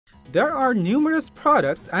There are numerous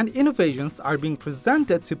products and innovations are being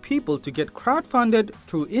presented to people to get crowdfunded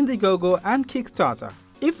through Indiegogo and Kickstarter.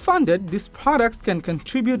 If funded, these products can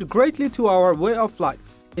contribute greatly to our way of life.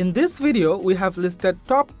 In this video, we have listed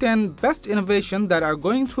top 10 best innovations that are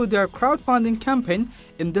going through their crowdfunding campaign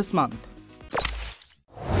in this month.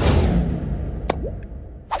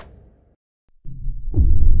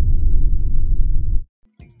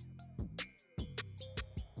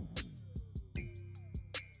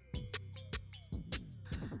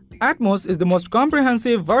 Atmos is the most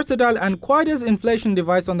comprehensive, versatile, and quietest inflation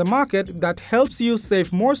device on the market that helps you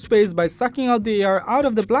save more space by sucking out the air out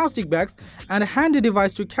of the plastic bags, and a handy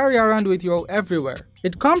device to carry around with you everywhere.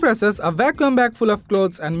 It compresses a vacuum bag full of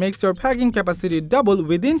clothes and makes your packing capacity double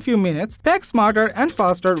within few minutes. Pack smarter and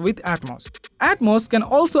faster with Atmos. Atmos can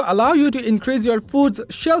also allow you to increase your food's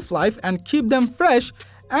shelf life and keep them fresh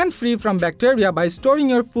and free from bacteria by storing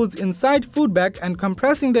your foods inside food bag and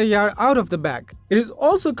compressing the air out of the bag. It is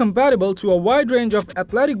also compatible to a wide range of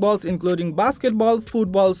athletic balls including basketball,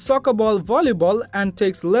 football, soccer ball, volleyball, and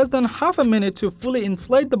takes less than half a minute to fully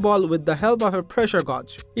inflate the ball with the help of a pressure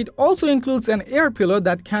gauge. It also includes an air pillow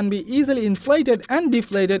that can be easily inflated and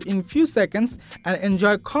deflated in few seconds and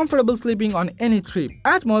enjoy comfortable sleeping on any trip.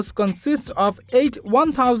 Atmos consists of 8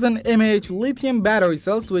 1000 mAh lithium battery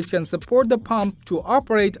cells which can support the pump to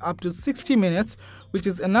operate up to 60 minutes, which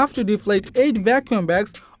is enough to deflate 8 vacuum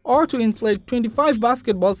bags or to inflate 25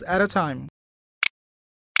 basketballs at a time.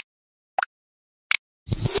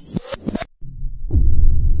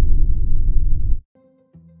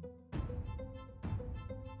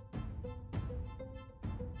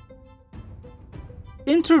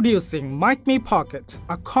 Introducing Mikme Pocket,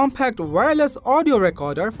 a compact wireless audio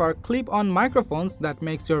recorder for clip-on microphones that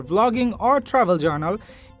makes your vlogging or travel journal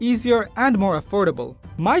easier and more affordable.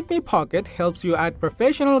 Mikme Pocket helps you add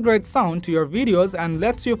professional-grade sound to your videos and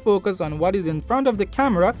lets you focus on what is in front of the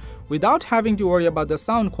camera without having to worry about the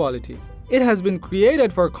sound quality. It has been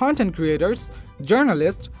created for content creators,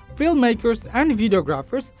 journalists, filmmakers, and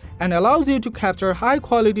videographers, and allows you to capture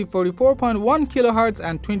high-quality 44.1 kHz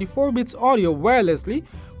and 24 bits audio wirelessly,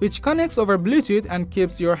 which connects over Bluetooth and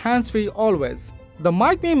keeps your hands-free always. The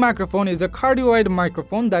Mikme microphone is a cardioid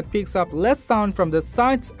microphone that picks up less sound from the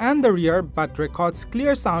sides and the rear but records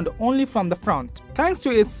clear sound only from the front. Thanks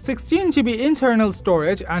to its 16 GB internal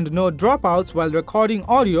storage and no dropouts while recording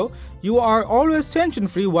audio, you are always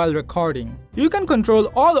tension-free while recording. You can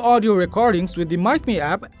control all audio recordings with the Mikme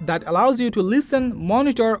app that allows you to listen,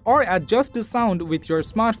 monitor, or adjust the sound with your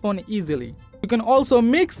smartphone easily. You can also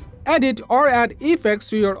mix, edit, or add effects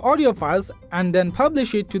to your audio files and then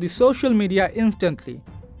publish it to the social media instantly.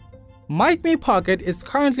 Mikme Pocket is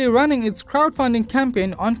currently running its crowdfunding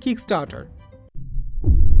campaign on Kickstarter.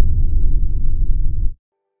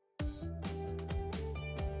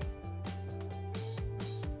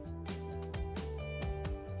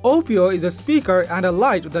 Oupio is a speaker and a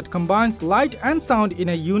light that combines light and sound in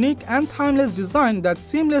a unique and timeless design that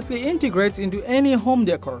seamlessly integrates into any home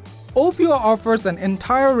decor. Oupio offers an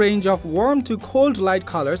entire range of warm to cold light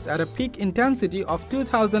colors at a peak intensity of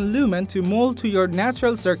 2000 lumen to mold to your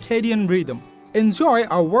natural circadian rhythm. Enjoy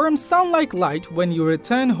a warm sound-like light when you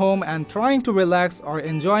return home and trying to relax or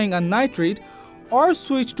enjoying a night read, or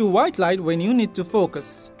switch to white light when you need to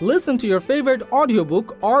focus. Listen to your favorite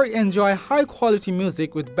audiobook or enjoy high-quality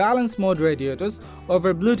music with balance mode radiators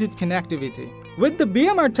over Bluetooth connectivity. With the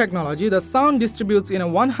BMR technology, the sound distributes in a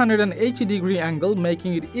 180-degree angle,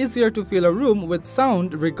 making it easier to fill a room with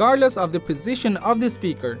sound regardless of the position of the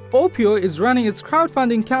speaker. Oupio is running its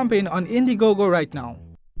crowdfunding campaign on Indiegogo right now.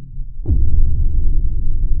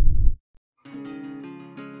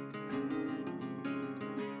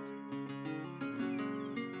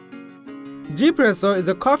 G-PRESSO is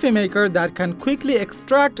a coffee maker that can quickly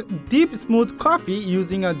extract deep smooth coffee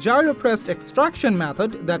using a gyro-pressed extraction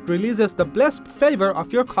method that releases the blessed flavor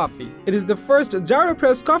of your coffee. It is the first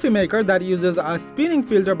gyro-pressed coffee maker that uses a spinning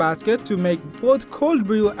filter basket to make both cold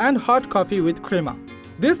brew and hot coffee with crema.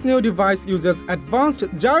 This new device uses advanced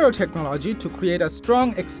gyro technology to create a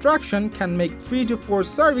strong extraction, can make 3 to 4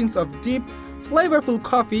 servings of deep, flavorful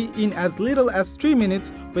coffee in as little as 3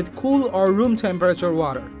 minutes with cool or room temperature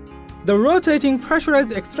water. The rotating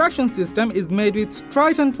pressurized extraction system is made with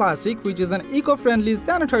Triton plastic, which is an eco-friendly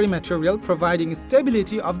sanitary material providing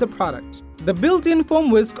stability of the product. The built-in foam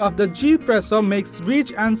whisk of the G-PRESSO makes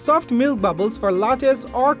rich and soft milk bubbles for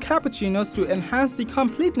lattes or cappuccinos to enhance the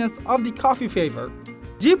completeness of the coffee flavor.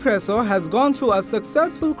 G-PRESSO has gone through a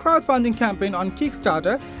successful crowdfunding campaign on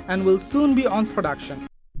Kickstarter and will soon be on production.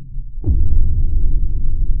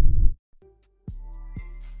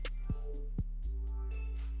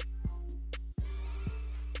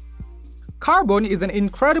 Carboné is an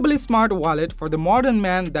incredibly smart wallet for the modern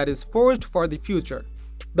man that is forged for the future.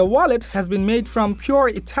 The wallet has been made from pure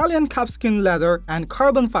Italian calfskin leather and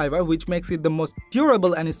carbon fiber, which makes it the most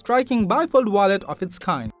durable and striking bifold wallet of its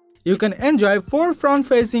kind. You can enjoy 4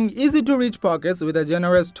 front-facing, easy-to-reach pockets with a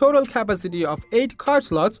generous total capacity of 8 card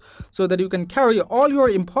slots so that you can carry all your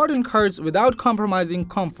important cards without compromising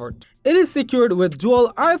comfort. It is secured with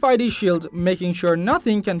dual RFID shield, making sure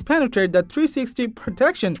nothing can penetrate the 360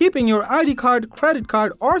 protection, keeping your ID card, credit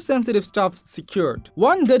card, or sensitive stuff secured.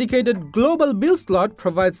 One dedicated global bill slot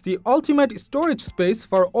provides the ultimate storage space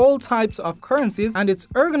for all types of currencies, and its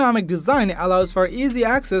ergonomic design allows for easy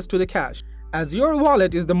access to the cash. As your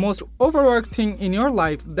wallet is the most overworked thing in your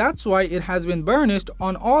life, that's why it has been burnished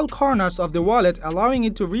on all corners of the wallet, allowing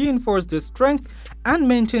it to reinforce the strength and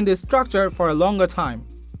maintain the structure for a longer time.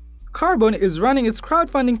 Carboné is running its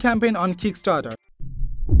crowdfunding campaign on Kickstarter.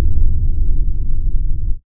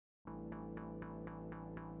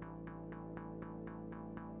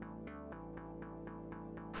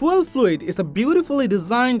 FUELL Fluid is a beautifully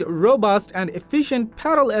designed, robust, and efficient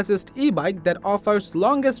pedal assist e-bike that offers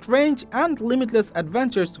longest range and limitless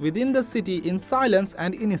adventures within the city in silence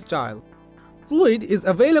and in style. Fluid is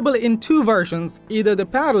available in 2 versions, either the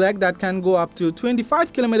pedelec that can go up to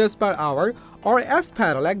 25 km per hour or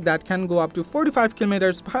S-pedelec that can go up to 45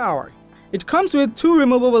 km per hour. It comes with 2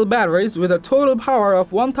 removable batteries with a total power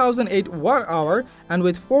of 1008 Wh, and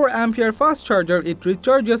with 4 ampere fast charger it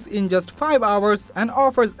recharges in just 5 hours and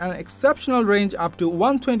offers an exceptional range up to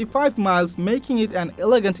 125 miles, making it an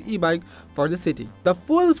elegant e-bike for the city. The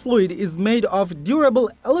FUELL Fluid is made of durable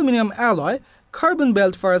aluminum alloy, carbon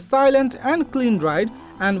belt for a silent and clean ride,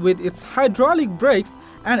 and with its hydraulic brakes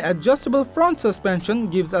and adjustable front suspension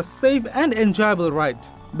gives a safe and enjoyable ride.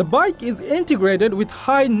 The bike is integrated with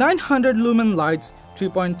high 900 lumen lights,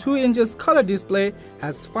 3.2 inches color display,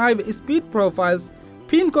 has 5 speed profiles,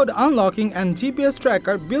 pin code unlocking, and GPS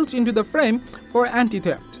tracker built into the frame for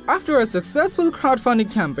anti-theft. After a successful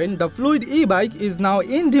crowdfunding campaign, the Fluid e-bike is now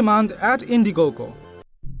in demand at Indiegogo.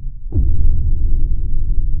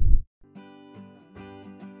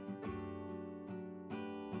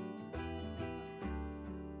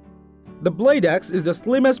 The BladeX is the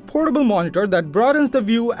slimmest portable monitor that broadens the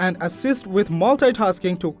view and assists with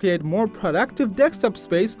multitasking to create more productive desktop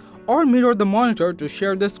space or mirror the monitor to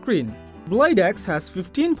share the screen. BladeX has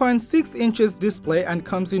 15.6 inches display and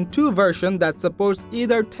comes in 2 versions that supports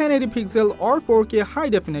either 1080 pixel or 4K high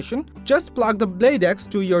definition. Just plug the BladeX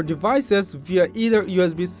to your devices via either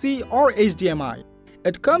USB-C or HDMI.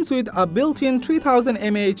 It comes with a built-in 3000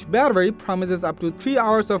 mAh battery, promises up to 3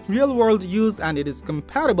 hours of real-world use, and it is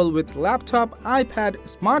compatible with laptop, iPad,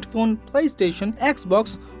 smartphone, PlayStation,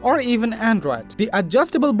 Xbox, or even Android. The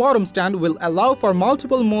adjustable bottom stand will allow for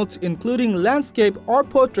multiple modes including landscape or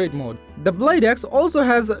portrait mode. The BladeX also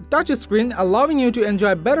has a touchscreen, allowing you to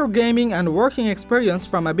enjoy better gaming and working experience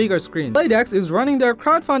from a bigger screen. BladeX is running their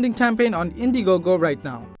crowdfunding campaign on Indiegogo right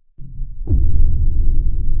now.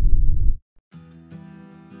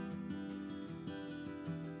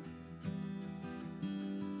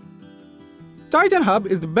 TitanHub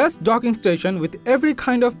is the best docking station with every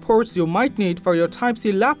kind of ports you might need for your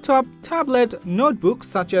Type-C laptop, tablet, notebook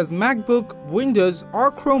such as MacBook, Windows,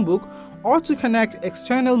 or Chromebook, or to connect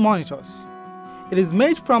external monitors. It is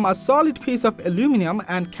made from a solid piece of aluminum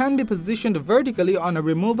and can be positioned vertically on a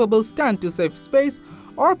removable stand to save space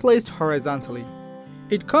or placed horizontally.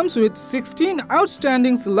 It comes with 16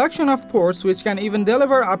 outstanding selection of ports which can even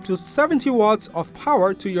deliver up to 70 watts of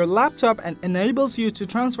power to your laptop and enables you to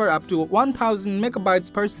transfer up to 1000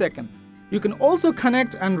 megabytes per second. You can also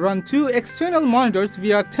connect and run 2 external monitors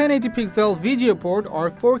via 1080 pixel video port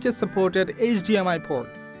or 4K supported HDMI port.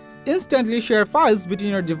 Instantly share files between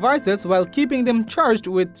your devices while keeping them charged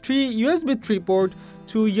with 3 USB 3 port,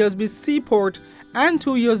 2 USB-C port, and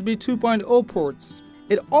 2 USB 2.0 ports.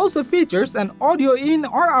 It also features an audio in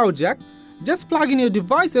or out jack. Just plug in your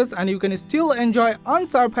devices and you can still enjoy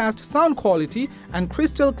unsurpassed sound quality and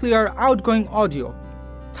crystal clear outgoing audio.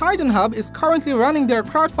 TitanHub is currently running their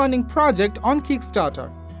crowdfunding project on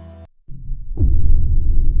Kickstarter.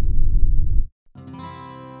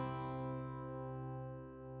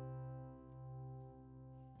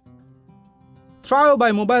 Trio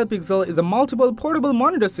by MobilePixel is a multiple portable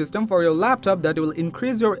monitor system for your laptop that will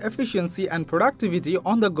increase your efficiency and productivity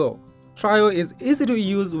on the go. Trio is easy to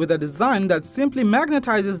use with a design that simply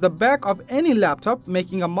magnetizes the back of any laptop,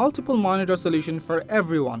 making a multiple monitor solution for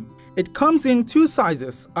everyone. It comes in two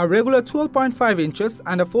sizes, a regular 12.5 inches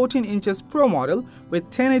and a 14 inches Pro model with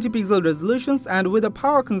 1080 pixel resolutions and with a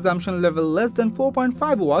power consumption level less than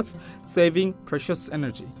 4.5 watts, saving precious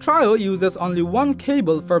energy. Trio uses only one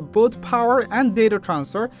cable for both power and data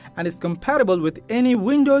transfer and is compatible with any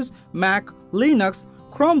Windows, Mac, Linux,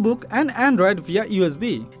 Chromebook and Android via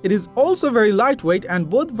USB. It is also very lightweight and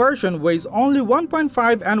both versions weighs only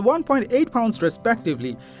 1.5 and 1.8 pounds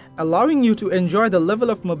respectively, allowing you to enjoy the level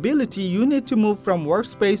of mobility you need to move from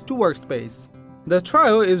workspace to workspace. The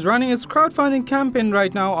Trio is running its crowdfunding campaign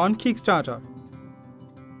right now on Kickstarter.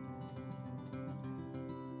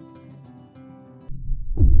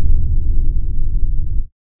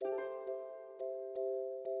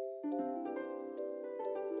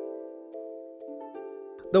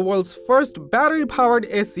 The world's first battery-powered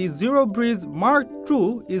AC Zero Breeze Mark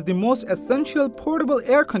II is the most essential portable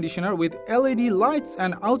air conditioner with LED lights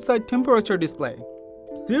and outside temperature display.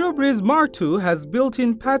 Zero Breeze Mark II has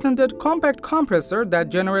built-in patented compact compressor that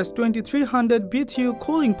generates 2300 BTU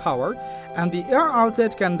cooling power, and the air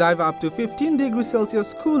outlet can dive up to 15 degrees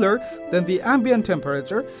Celsius cooler than the ambient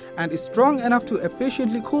temperature and is strong enough to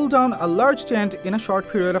efficiently cool down a large tent in a short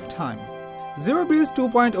period of time. Zero Breeze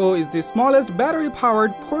 2.0 is the smallest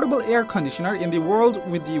battery-powered portable air conditioner in the world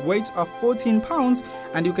with the weight of 14 pounds,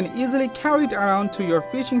 and you can easily carry it around to your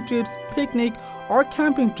fishing trips, picnic or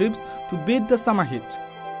camping trips to beat the summer heat.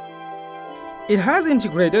 It has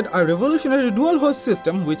integrated a revolutionary dual-hose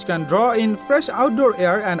system which can draw in fresh outdoor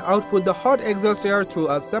air and output the hot exhaust air through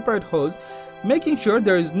a separate hose, making sure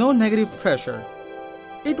there is no negative pressure.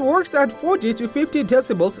 It works at 40 to 50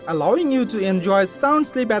 decibels, allowing you to enjoy sound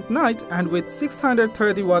sleep at night, and with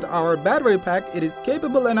 630 watt-hour battery pack, it is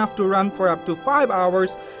capable enough to run for up to 5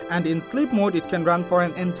 hours, and in sleep mode it can run for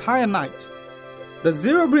an entire night. The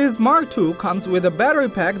Zero Breeze Mark II comes with a battery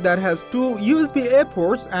pack that has two USB-A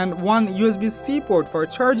ports and one USB-C port for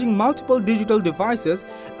charging multiple digital devices,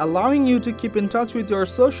 allowing you to keep in touch with your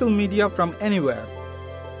social media from anywhere.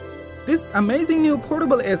 This amazing new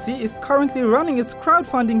portable AC is currently running its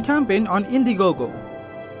crowdfunding campaign on Indiegogo.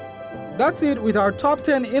 That's it with our top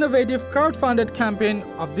 10 innovative crowdfunded campaign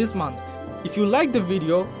of this month. If you liked the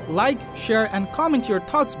video, like, share and comment your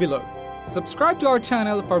thoughts below. Subscribe to our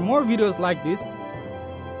channel for more videos like this